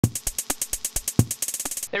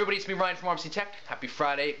Hey everybody, it's me Ryan from RMC Tech. Happy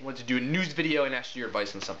Friday. Wanted to do a news video and ask you your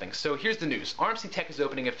advice on something. So here's the news. RMC Tech is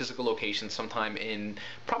opening a physical location sometime in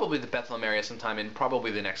probably the Bethlehem area, sometime in probably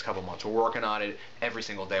the next couple months. We're working on it every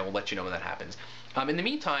single day. We'll let you know when that happens. In the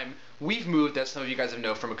meantime, we've moved, as some of you guys have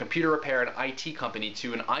known, from a computer repair and IT company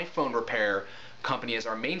to an iPhone repair company as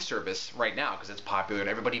our main service right now because it's popular and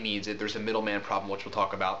everybody needs it. There's a middleman problem, which we'll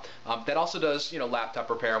talk about. That also does, laptop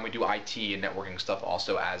repair, and we do IT and networking stuff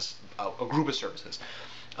also as a group of services.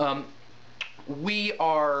 We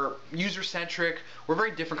are user-centric. We're a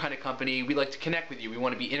very different kind of company. We like to connect with you. We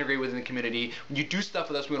want to be integrated within the community. When you do stuff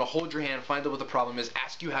with us, we want to hold your hand, find out what the problem is,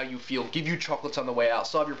 ask you how you feel, give you chocolates on the way out,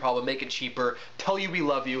 solve your problem, make it cheaper, tell you we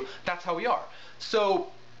love you. That's how we are. So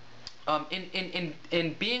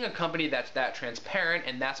in being a company that's that transparent,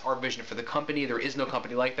 and that's our vision for the company, there is no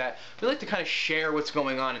company like that, we like to kind of share what's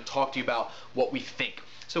going on and talk to you about what we think.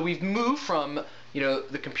 So we've moved from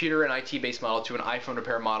the computer and IT based model to an iPhone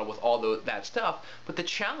repair model with all that stuff, but the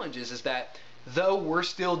challenge is that though we're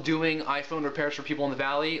still doing iPhone repairs for people in the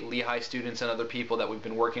Valley, Lehigh students and other people that we've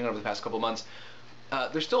been working on over the past couple of months,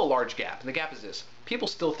 there's still a large gap, and the gap is this. People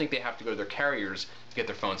still think they have to go to their carriers to get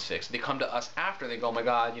their phones fixed. They come to us after and they go, oh my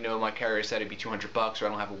god, my carrier said it'd be $200 or I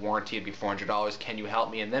don't have a warranty, it'd be $400, can you help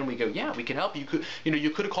me? And then we go, yeah, we can help you. You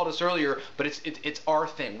could have called us earlier, but it's our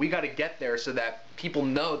thing. We got to get there so that people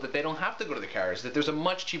know that they don't have to go to the carriers, that there's a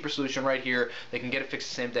much cheaper solution right here. They can get it fixed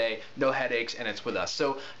the same day, no headaches, and it's with us.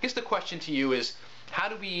 So I guess the question to you is, how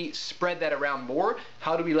do we spread that around more?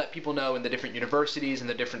 How do we let people know in the different universities and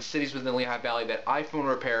the different cities within the Lehigh Valley that iPhone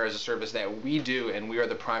repair is a service that we do and we are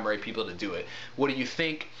the primary people to do it? What do you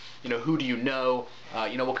think? Who do you know?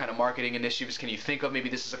 What kind of marketing initiatives can you think of? Maybe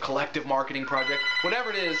this is a collective marketing project.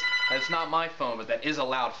 Whatever it is, it's not my phone, but that is a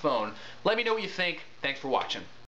loud phone. Let me know what you think. Thanks for watching.